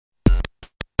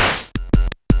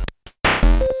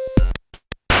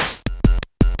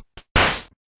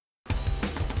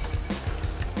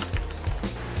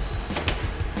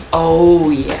Oh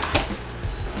yeah.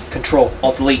 Control,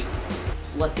 Alt Delete.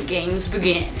 Let the games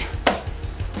begin.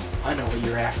 I know what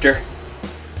you're after.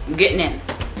 I'm getting in.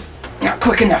 Not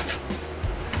quick enough.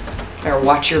 Better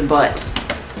watch your butt.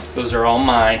 Those are all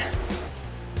mine.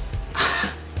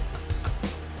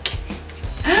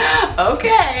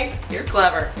 Okay, you're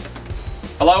clever.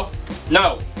 Hello?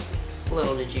 No.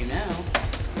 Little did you know.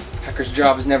 Hacker's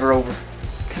job is never over.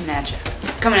 Coming at you.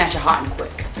 Coming at you hot and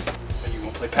quick. You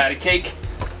wanna play patty cake?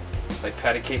 Play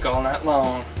patty cake all night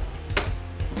long.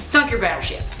 Sunk your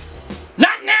battleship.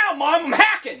 Not now, Mom! I'm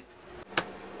hacking!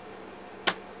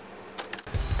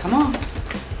 Come on.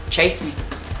 Chase me.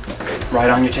 Right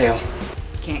on your tail.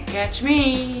 Can't catch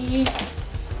me.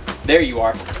 There you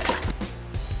are.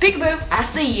 Peekaboo, I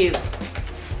see you.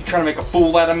 You trying to make a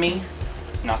fool out of me?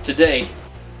 Not today.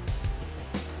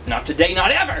 Not today,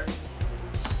 not ever!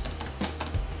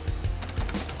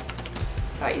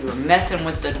 Thought you were messing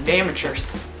with the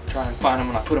amateurs. Try and find him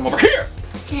when I put him over here!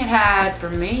 Can't hide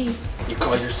from me. You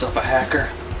call yourself a hacker?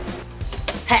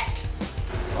 Hacked.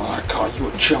 Oh, I call you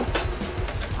a chump.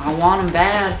 I want them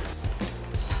bad.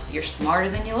 You're smarter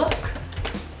than you look.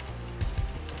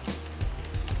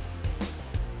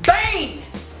 Bang!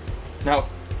 No.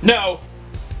 No!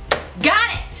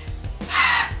 Got it!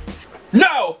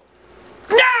 No!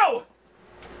 No!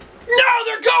 No,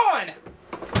 they're gone!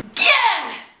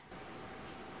 Yeah!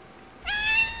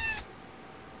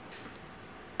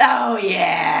 Oh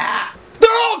yeah! They're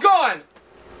all gone!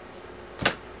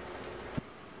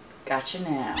 Gotcha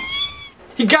now.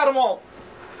 He got them all!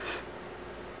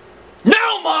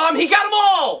 No, Mom! He got them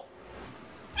all!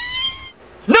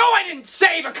 No, I didn't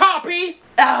save a copy!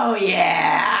 Oh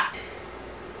yeah!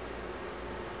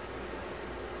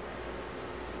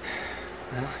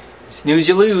 Well, you snooze,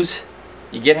 you lose.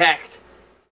 You get hacked.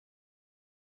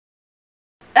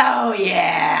 Oh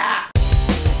yeah!